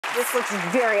This looks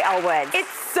very Elle Woods. It's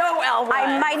so Elle Woods.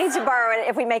 I might need to borrow it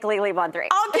if we make Legally Blonde 3.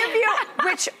 I'll give you,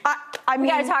 which, I mean. We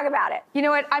gotta talk about it. You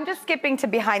know what? I'm just skipping to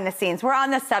behind the scenes. We're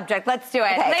on the subject. Let's do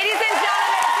it. Okay. Ladies and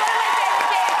gentlemen, it's one of my favorite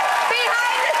games,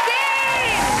 Behind the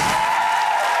Scenes.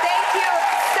 Thank you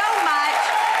so much.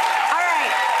 All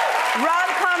right.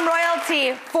 Rom-com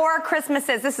royalty for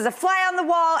Christmases. This is a fly on the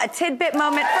wall, a tidbit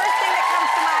moment. First thing that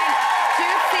comes to mind,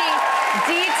 juicy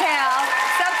detail,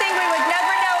 something we would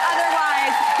never know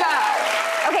otherwise. Go.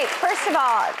 Okay, first of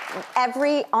all,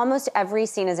 almost every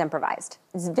scene is improvised.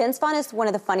 Vince Vaughn is one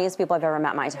of the funniest people I've ever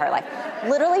met in my entire life.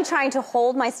 Literally trying to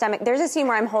hold my stomach. There's a scene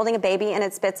where I'm holding a baby and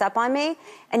it spits up on me.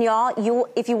 And y'all,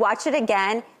 if you watch it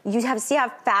again, you have to see how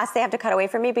fast they have to cut away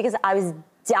from me because I was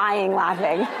dying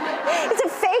laughing. It's a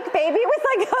fake baby with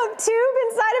like a tube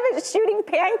inside of it shooting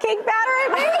pancake batter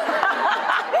at me. And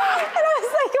I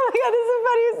was like, oh my God, this is the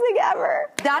funniest thing ever.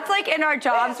 That's like in our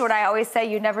jobs what I always say,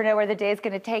 you never know where the day is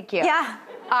going to take you. Yeah.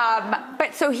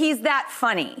 But so he's that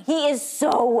funny. He is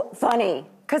so funny.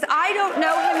 Because I don't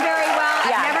know him very well.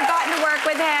 Yeah. I've never gotten to work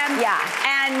with him. Yeah.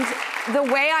 And the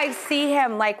way I see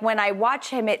him, like when I watch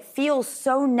him, it feels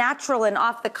so natural and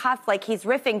off the cuff, like he's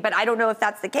riffing, but I don't know if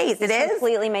that's the case. He's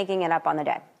completely making it up on the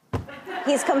day.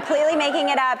 He's completely making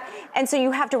it up, and so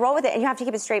you have to roll with it, and you have to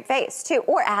keep a straight face, too,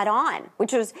 or add on,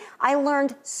 which was, I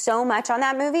learned so much on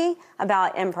that movie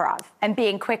about improv. And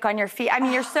being quick on your feet. I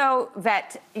mean, you're so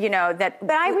you know, that...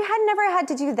 But I had never had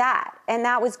to do that, and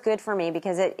that was good for me,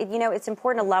 because, you know, it's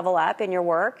important to level up in your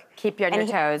work. Keep you on your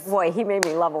toes. Boy, he made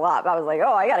me level up. I was like,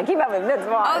 oh, I got to keep up with Vince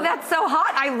Vaughn. Oh, that's so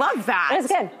hot. I love that. It's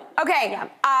good. Okay, yeah.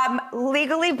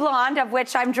 Legally Blonde, of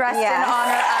which I'm dressed in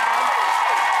honor of.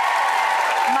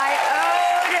 My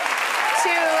ode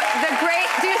to the great,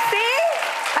 do you see?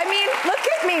 I mean, look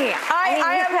at me.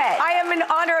 I am in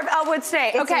honor of Elle Woods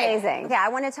today. It's amazing. Yeah, I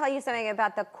want to tell you something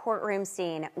about the courtroom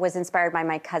scene was inspired by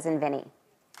my cousin Vinny.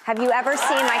 Have you ever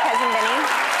seen My Cousin Vinny?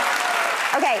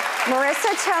 Okay,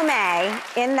 Marissa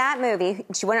Tomei, in that movie,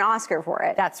 she won an Oscar for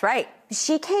it. That's right.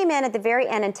 She came in at the very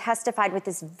end and testified with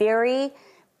this very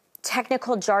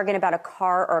technical jargon about a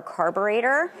car or a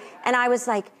carburetor. And I was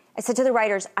like, I said to the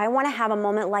writers, I want to have a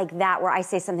moment like that where I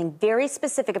say something very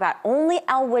specific about only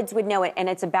Elle Woods would know it, and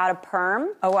it's about a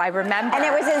perm. Oh, I remember. And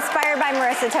it was inspired by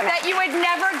Marissa Tomei. That you would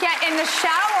never get in the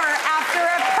shower after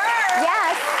a perm.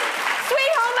 Yes.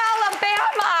 Sweet Home Alabama.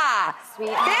 Sweet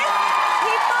This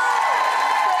people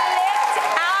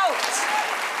flipped out.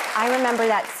 I remember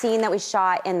that scene that we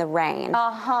shot in the rain.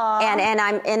 And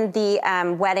I'm in the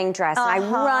wedding dress. And I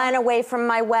run away from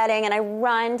my wedding, and I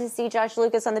run to see Josh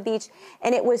Lucas on the beach.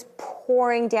 And it was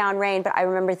pouring down rain, but I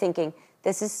remember thinking,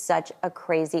 this is such a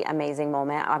crazy, amazing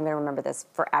moment. I'm going to remember this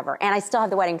forever. And I still have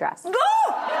the wedding dress.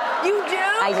 Oh, you do?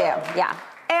 I do, yeah.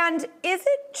 And is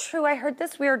it true, I heard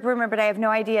this weird rumor, but I have no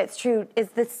idea it's true, is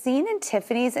the scene in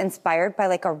Tiffany's inspired by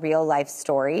like a real life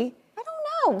story?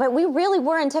 No, but we really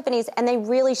were in Tiffany's, and they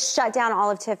really shut down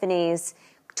all of Tiffany's,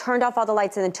 turned off all the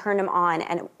lights, and then turned them on,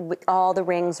 and all the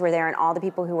rings were there, and all the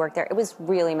people who worked there. It was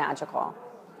really magical.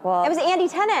 Well, it was Andy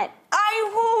Tennant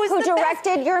who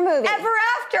directed your movie. Ever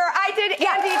After. I did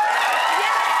Andy.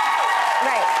 Yes.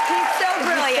 Right. He's so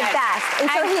brilliant. He's the best. And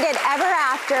so he did Ever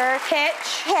After,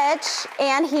 Hitch,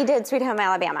 and he did Sweet Home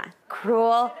Alabama.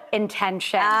 Cruel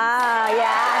Intentions. Oh,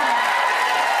 yeah.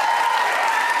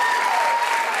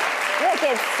 Look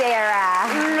at Sarah.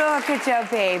 Look at your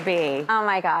baby. Oh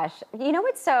my gosh. You know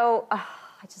what's so, I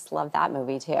just love that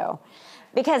movie too.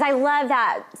 Because I love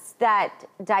that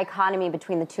dichotomy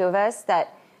between the two of us,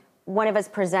 that one of us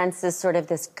presents as sort of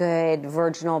this good,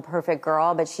 virginal, perfect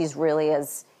girl, but she's really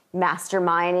as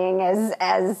masterminding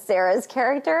as Sarah's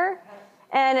character.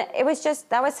 And it was just,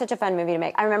 that was such a fun movie to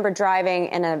make. I remember driving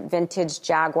in a vintage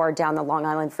Jaguar down the Long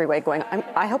Island freeway going,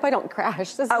 I hope I don't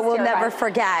crash. This is I will never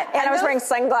forget. And I was wearing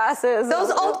sunglasses.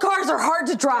 Those old cars are hard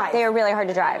to drive. They are really hard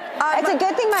to drive. It's a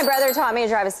good thing my brother taught me to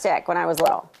drive a stick when I was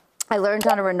little. I learned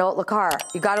on a Renault Le Car.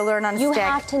 You got to learn on a stick. You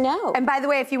have to know. And by the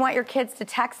way, if you want your kids to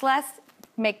text less,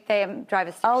 make them drive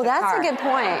a stick. Oh, that's car. a good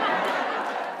point.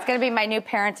 It's going to be my new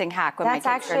parenting hack when that's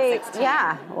my kids turn 16.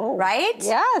 Yeah. Oh. Right?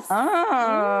 Yes.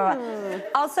 Oh.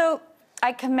 Also,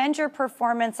 I commend your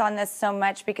performance on this so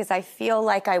much because I feel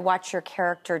like I watch your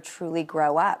character truly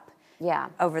grow up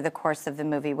over the course of the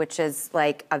movie, which is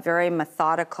like a very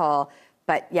methodical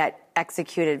but yet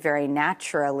executed very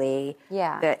naturally.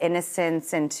 Yeah. The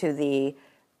innocence into the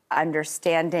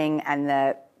understanding and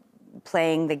the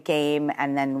playing the game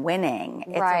and then winning.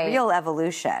 It's a real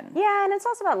evolution. Yeah, and it's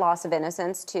also about loss of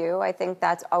innocence, too. I think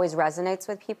that always resonates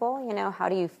with people. You know, how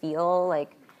do you feel?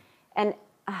 Like, and,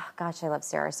 oh, gosh, I love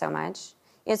Sarah so much.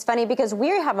 It's funny because we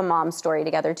have a mom story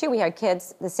together, too. We had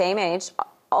kids the same age.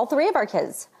 All three of our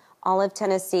kids Olive,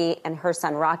 Tennessee, and her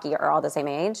son Rocky are all the same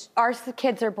age. Our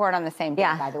kids are born on the same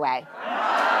day, by the way.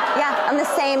 Yeah, on the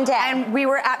same day. And we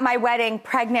were at my wedding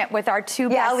pregnant with our two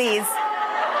bellies.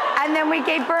 And then we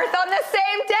gave birth on the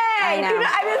same day. I know. You know,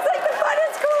 I mean, it's like the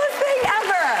funnest, coolest thing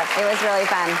ever. It was really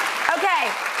fun.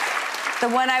 Okay. The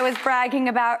one I was bragging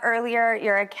about earlier,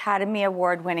 your Academy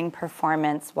Award-winning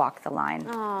performance, Walk the Line.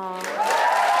 Aww.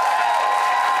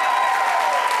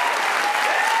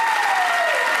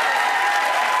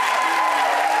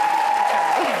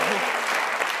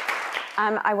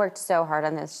 I worked so hard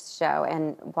on this show,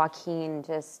 and Joaquin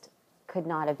just could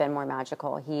not have been more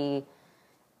magical. He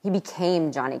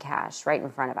became Johnny Cash right in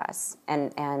front of us,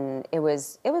 and it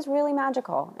was really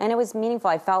magical, and it was meaningful.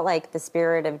 I felt like the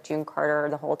spirit of June Carter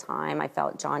the whole time. I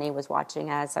felt Johnny was watching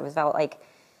us. I felt like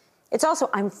it's also,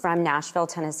 I'm from Nashville,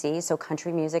 Tennessee, so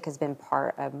country music has been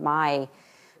part of my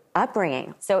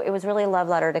upbringing. So it was really a love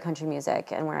letter to country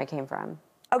music and where I came from.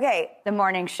 Okay, the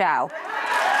morning show.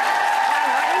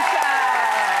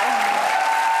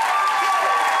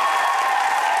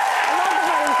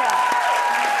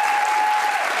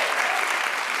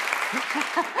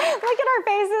 Look at our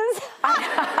faces.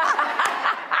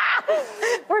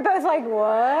 We're both like,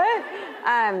 what?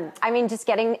 I mean, just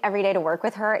getting every day to work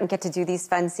with her and get to do these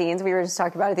fun scenes. We were just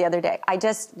talking about it the other day. I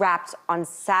just wrapped on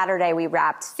Saturday. We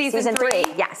wrapped season 3.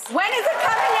 Yes. When is it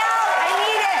coming out? I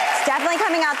need it. It's definitely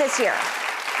coming out this year.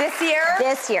 This year?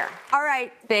 This year. All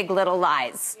right. Big Little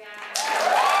Lies. Yeah.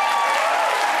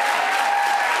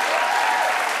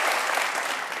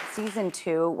 Season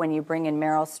 2, when you bring in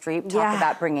Meryl Streep, talk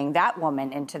about bringing that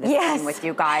woman into the scene with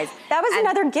you guys. That was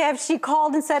another gift. She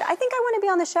called and said, I think I want to be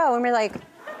on the show. And we're like... So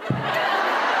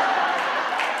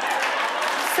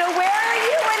where are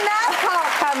you when that call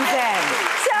comes in?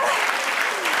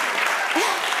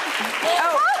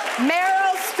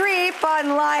 Meryl Streep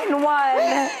on line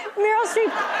 1. Meryl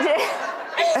Streep...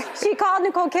 She called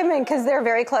Nicole Kidman because they're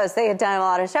very close. They had done a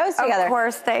lot of shows together. Of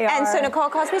course they are. And so Nicole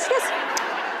calls me. She goes...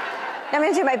 I'm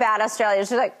going to do my bad Australian.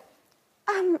 She's like,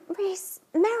 Reese,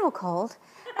 Meryl called,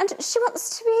 and she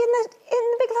wants to be in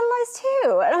the Big Little Lies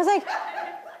too. And I was like,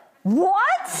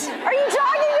 what are you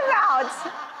talking about?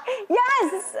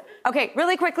 Yes. Okay,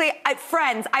 really quickly,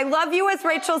 friends, I love you as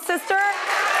Rachel's sister,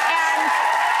 and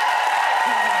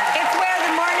it's where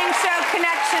the morning show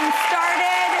connection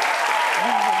started.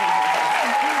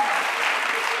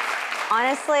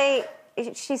 Honestly,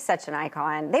 she's such an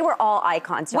icon. They were all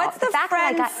icons. What's the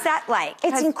Friends set like?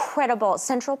 It's incredible.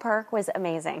 Central Perk was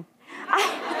amazing.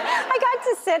 I got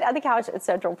to sit on the couch at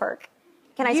Central Perk.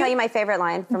 Can I tell you my favorite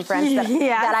line from Friends that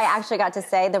I actually got to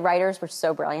say? The writers were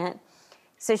so brilliant.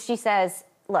 So she says,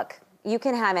 look, you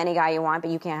can have any guy you want,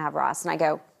 but you can't have Ross. And I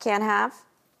go, can't have?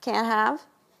 Can't have?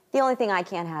 The only thing I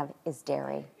can't have is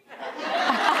dairy.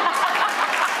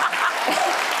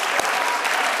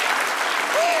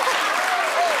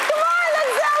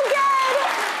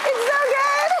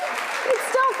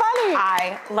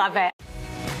 I love it.